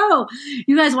 holy crow,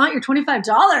 you guys want your $25.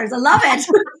 I love it.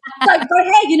 Like, but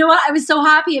hey, you know what? I was so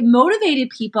happy. It motivated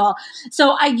people.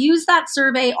 So I used that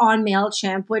survey on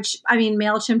MailChimp, which, I mean,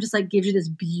 MailChimp just like gives you this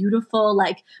beautiful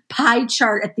like pie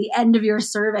chart at the end of your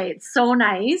survey. It's so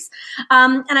nice.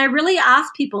 And I really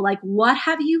asked people like, what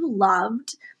have you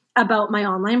loved about my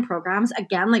online programs?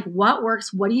 Again, like what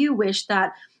works? What do you wish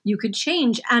that you could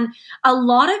change? And a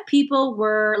lot of people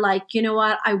were like, you know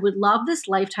what? I would love this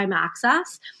lifetime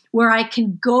access where I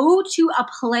can go to a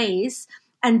place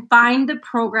and find the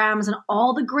programs and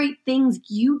all the great things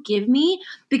you give me.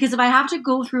 Because if I have to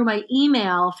go through my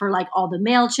email for like all the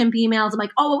MailChimp emails, I'm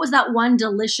like, oh, what was that one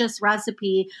delicious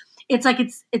recipe? It's like,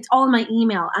 it's all in my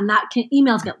email, and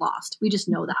emails get lost. We just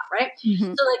know that, right?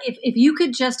 Mm-hmm. So like if you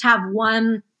could just have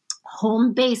one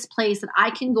home-based place that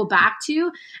I can go back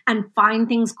to and find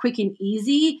things quick and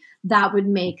easy, that would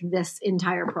make this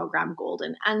entire program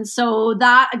golden. And so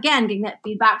that, again, getting that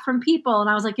feedback from people. And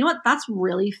I was like, you know what? That's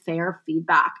really fair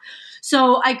feedback.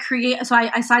 So I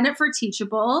signed up for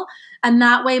Teachable, and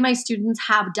that way my students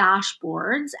have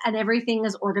dashboards and everything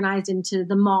is organized into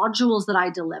the modules that I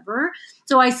deliver.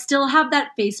 So I still have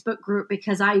that Facebook group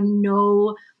because I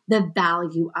know the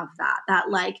value of that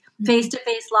like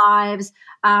face-to-face lives.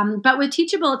 But with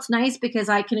Teachable, it's nice because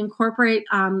I can incorporate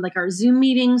like our Zoom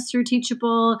meetings through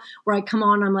Teachable, where I come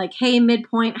on, I'm like, hey,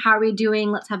 midpoint, how are we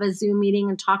doing? Let's have a Zoom meeting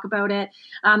and talk about it.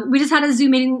 We just had a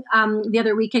Zoom meeting the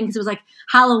other weekend because it was like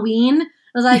Halloween. I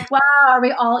was like, wow, are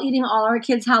we all eating all our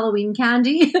kids' Halloween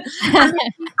candy? and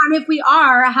if we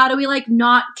are, how do we like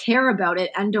not care about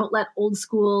it and don't let old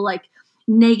school like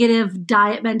negative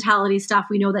diet mentality stuff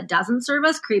we know that doesn't serve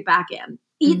us creep back in?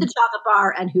 Eat the chocolate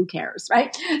bar and who cares,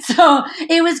 right? So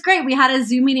it was great. We had a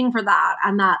Zoom meeting for that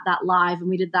and that live, and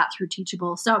we did that through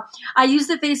Teachable. So I use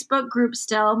the Facebook group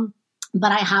still,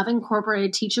 but I have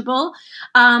incorporated Teachable.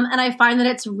 And I find that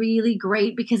it's really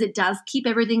great because it does keep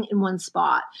everything in one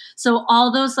spot. So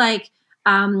all those like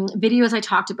videos I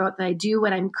talked about that I do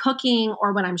when I'm cooking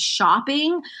or when I'm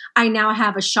shopping, I now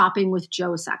have a shopping with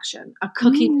Joe section, a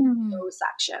cooking with Joe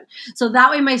section. So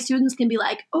that way my students can be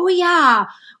like, oh yeah,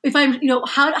 if I'm,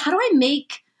 how do I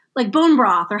make like bone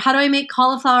broth, or how do I make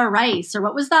cauliflower rice, or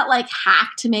what was that like hack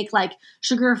to make like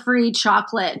sugar-free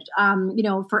chocolate,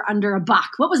 for under $1?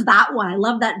 What was that one? I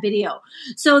love that video.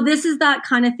 So this is that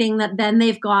kind of thing that then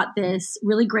they've got this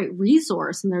really great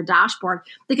resource in their dashboard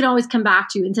they can always come back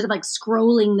to instead of like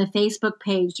scrolling the Facebook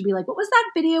page to be like, what was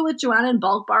that video with Joanna and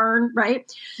Bulk Barn, right?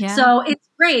 Yeah. So it's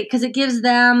great because it gives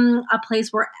them a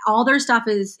place where all their stuff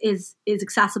is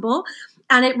accessible.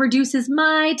 And it reduces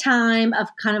my time of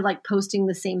kind of like posting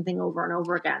the same thing over and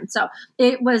over again. So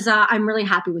it was, I'm really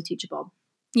happy with Teachable.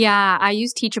 Yeah, I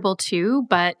use Teachable too,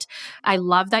 but I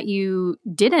love that you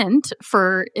didn't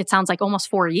for, it sounds like almost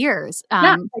 4 years.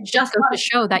 Just to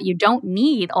show that you don't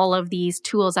need all of these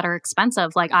tools that are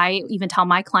expensive. Like I even tell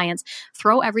my clients,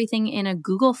 throw everything in a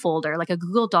Google folder, like a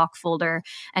Google Doc folder,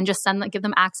 and just give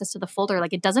them access to the folder.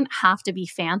 Like it doesn't have to be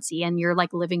fancy, and you're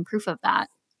like living proof of that.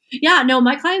 Yeah, no,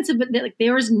 my clients have been like,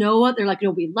 they're like,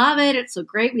 we love it. It's so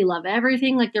great. We love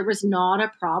everything. Like there was not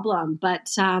a problem, but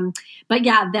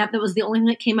yeah, that was the only thing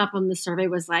that came up on the survey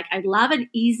was like, I'd love an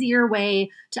easier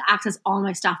way to access all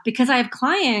my stuff, because I have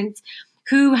clients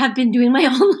who have been doing my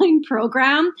online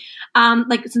program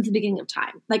like since the beginning of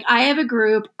time. Like I have a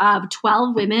group of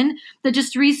 12 women that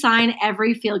just re-sign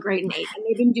every Feel Great and 8, and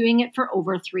they've been doing it for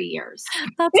over 3 years.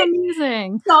 That's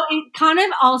amazing. So it kind of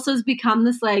also has become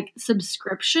this like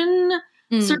subscription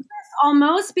service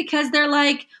almost, because they're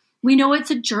like, we know it's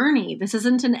a journey. This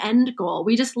isn't an end goal.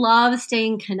 We just love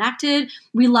staying connected.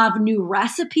 We love new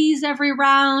recipes every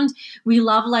round. We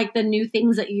love like the new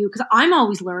things that because I'm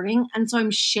always learning. And so I'm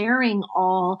sharing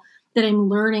all that I'm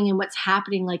learning and what's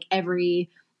happening like every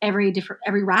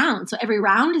round. So every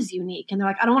round is unique. And they're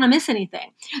like, I don't want to miss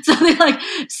anything. So they like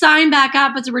sign back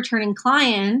up as a returning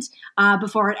client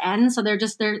before it ends. So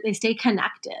they stay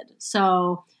connected.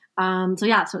 So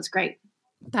it's great.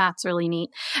 That's really neat.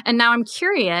 And now I'm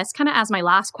curious, kind of as my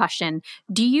last question,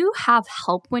 do you have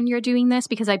help when you're doing this?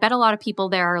 Because I bet a lot of people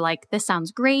there are like, this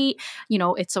sounds great.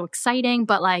 It's so exciting,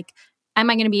 but like, am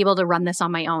I going to be able to run this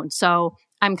on my own? So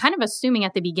I'm kind of assuming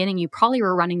at the beginning, you probably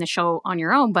were running the show on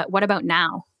your own, but what about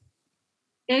now?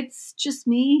 It's just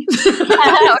me.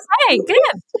 Okay,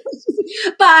 good.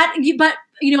 But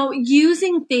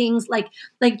using things like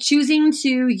choosing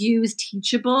to use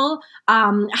Teachable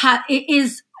it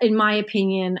is, in my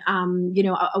opinion,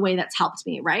 a way that's helped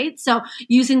me, right? So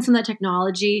using some of the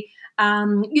technology,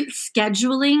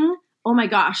 scheduling. Oh my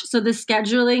gosh. So the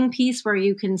scheduling piece where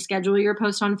you can schedule your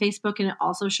post on Facebook and it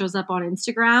also shows up on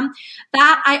Instagram,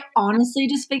 that I honestly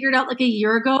just figured out like a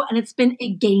year ago, and it's been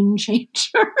a game changer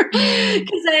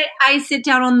because I sit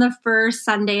down on the first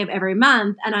Sunday of every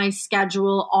month and I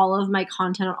schedule all of my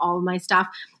content and all of my stuff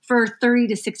for 30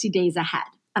 to 60 days ahead.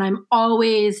 And I'm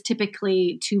always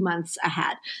typically 2 months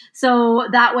ahead. So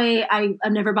that way I'm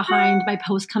never behind. My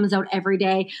post comes out every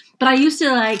day. But I used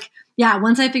to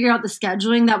once I figured out the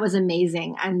scheduling, that was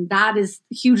amazing. And that is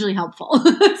hugely helpful.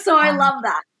 So I love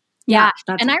that. Yeah.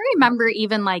 And I remember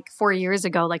even like 4 years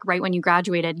ago, like right when you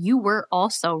graduated, you were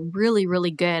also really, really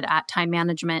good at time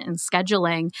management and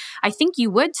scheduling. I think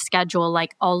you would schedule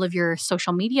like all of your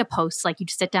social media posts, like you'd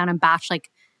sit down and batch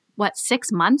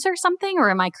 6 months or something,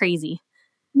 or am I crazy?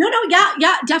 No,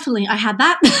 yeah, definitely. I had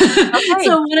that. Okay.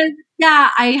 So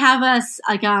I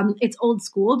have it's old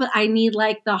school, but I need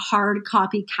like the hard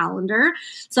copy calendar.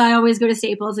 So I always go to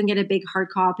Staples and get a big hard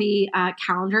copy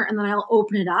calendar, and then I'll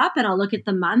open it up and I'll look at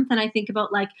the month and I think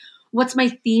about like, what's my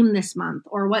theme this month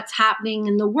or what's happening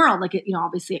in the world? Like,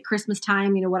 obviously at Christmas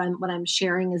time, what I'm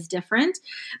sharing is different,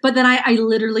 but then I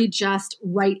literally just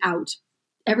write out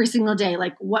every single day,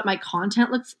 like what my content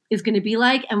is going to be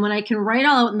like. And when I can write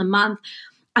all out in the month,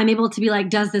 I'm able to be like,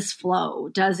 does this flow?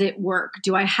 Does it work?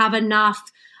 Do I have enough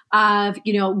of,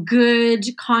 good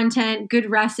content, good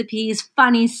recipes,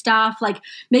 funny stuff, like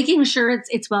making sure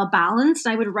it's well balanced.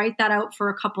 I would write that out for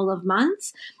a couple of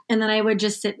months, and then I would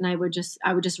just sit and I would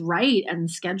just write and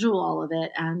schedule all of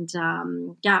it. And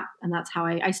and that's how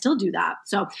I still do that.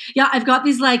 So yeah, I've got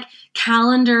these like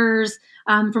calendars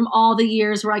from all the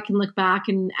years where I can look back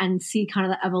and see kind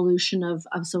of the evolution of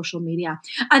social media.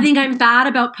 I think I'm bad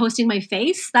about posting my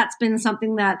face. That's been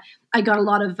something that I got a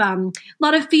lot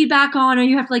of feedback on, and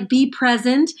you have to like be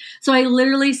present. So I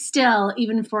literally still,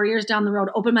 even 4 years down the road,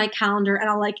 open my calendar and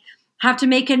I'll like have to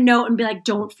make a note and be like,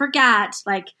 don't forget,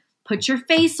 like put your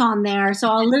face on there. So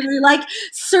I'll literally like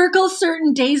circle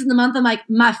certain days in the month. I'm like,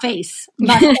 my face.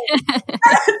 That's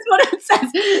what it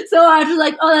says. So I have to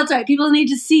like, oh, that's right. People need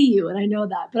to see you. And I know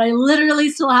that, but I literally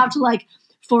still have to like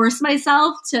force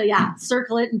myself to,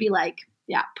 circle it and be like,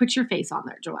 put your face on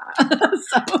there, Joanna.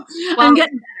 So I'm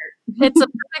getting better. It's a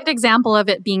perfect example of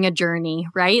it being a journey,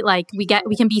 right? Like we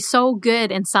can be so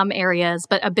good in some areas,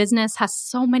 but a business has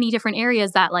so many different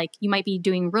areas that like you might be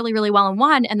doing really, really well in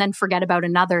one and then forget about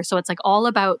another. So it's like all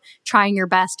about trying your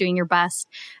best, doing your best,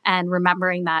 and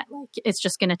remembering that like it's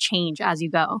just going to change as you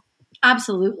go.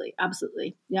 Absolutely.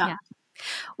 Absolutely. Yeah.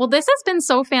 Well, this has been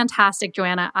so fantastic,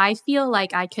 Joanna. I feel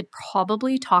like I could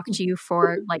probably talk to you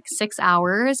for like 6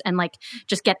 hours and like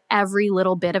just get every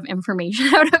little bit of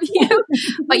information out of you.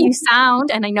 But you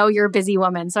sound, and I know you're a busy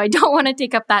woman, so I don't want to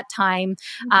take up that time.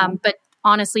 But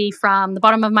honestly, from the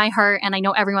bottom of my heart, and I know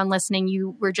everyone listening,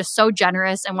 you were just so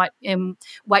generous in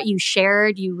what you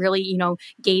shared. You really,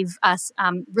 gave us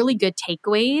really good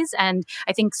takeaways. And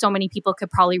I think so many people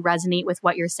could probably resonate with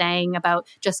what you're saying about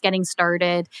just getting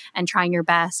started and trying your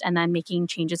best and then making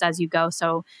changes as you go.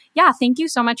 So yeah, thank you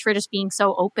so much for just being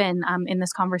so open in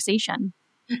this conversation.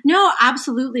 No,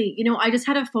 absolutely. I just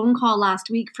had a phone call last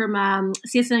week from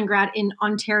CSN grad in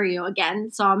Ontario. Again,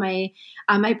 saw my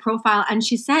profile, and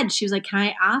she was like, "Can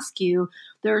I ask you?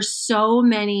 There are so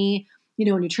many,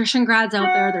 nutrition grads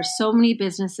out there. There's so many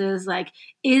businesses. Like,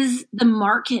 is the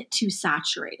market too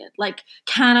saturated? Like,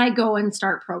 can I go and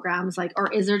start programs? Like,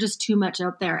 or is there just too much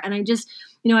out there?" And I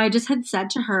just had said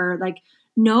to her, like,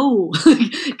 no,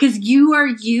 because you are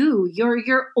you.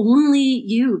 You're only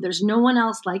you. There's no one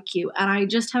else like you. And I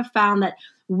just have found that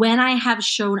when I have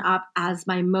shown up as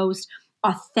my most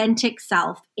authentic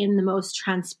self in the most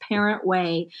transparent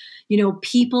way,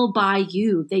 people buy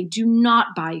you. They do not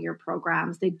buy your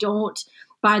programs. They don't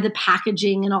buy the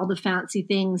packaging and all the fancy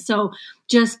things. So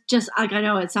just like, I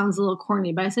know it sounds a little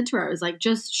corny, but I said to her, I was like,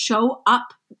 just show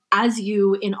up as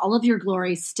you in all of your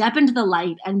glory, step into the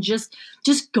light and just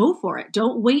go for it.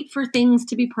 Don't wait for things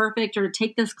to be perfect or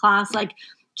take this class. Like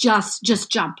just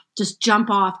jump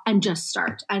off and just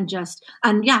start and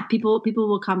yeah, people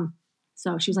will come.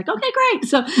 So she was like, okay, great.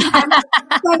 So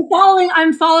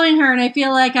I'm following her, and I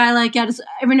feel like I just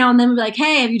every now and then be like,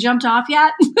 hey, have you jumped off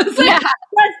yet? Let's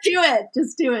do it.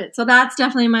 Just do it. So that's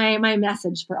definitely my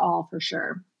message for all, for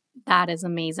sure. That is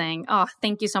amazing. Oh,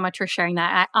 thank you so much for sharing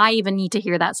that. I even need to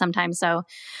hear that sometimes. So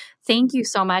thank you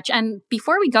so much. And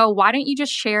before we go, why don't you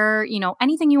just share,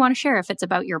 anything you want to share, if it's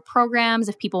about your programs,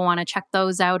 if people want to check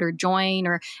those out or join,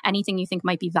 or anything you think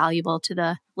might be valuable to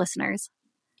the listeners.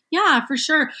 Yeah, for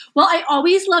sure. Well, I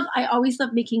always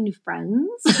love making new friends.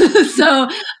 So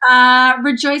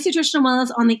Rejoice Nutrition and Wellness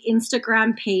on the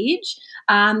Instagram page.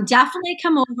 Definitely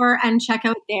come over and check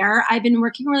out there. I've been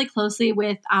working really closely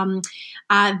with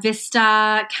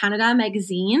Vista Canada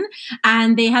magazine,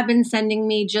 and they have been sending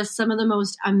me just some of the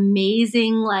most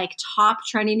amazing, like top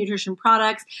trendy nutrition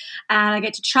products, and I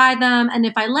get to try them. And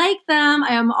if I like them,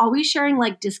 I am always sharing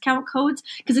like discount codes,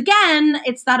 because again,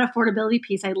 it's that affordability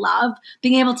piece. I love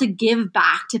being able to give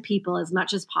back to people as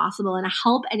much as possible and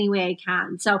help any way I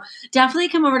can. So definitely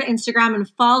come over to Instagram and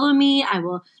follow me. I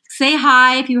will say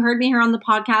hi. If you heard me here on the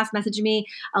podcast, message me.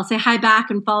 I'll say hi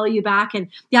back and follow you back. And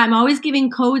yeah, I'm always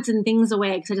giving codes and things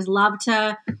away because I just love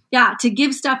to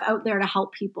give stuff out there to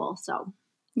help people. So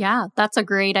yeah, that's a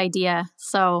great idea.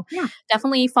 So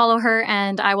definitely follow her,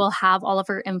 and I will have all of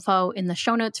her info in the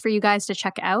show notes for you guys to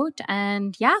check out.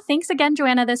 And yeah, thanks again,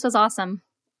 Joanna. This was awesome.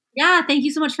 Yeah, thank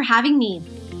you so much for having me.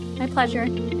 My pleasure.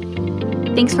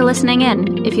 Thanks for listening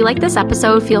in. If you like this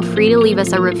episode, feel free to leave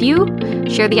us a review,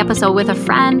 share the episode with a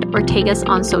friend, or tag us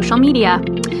on social media.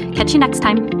 Catch you next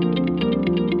time.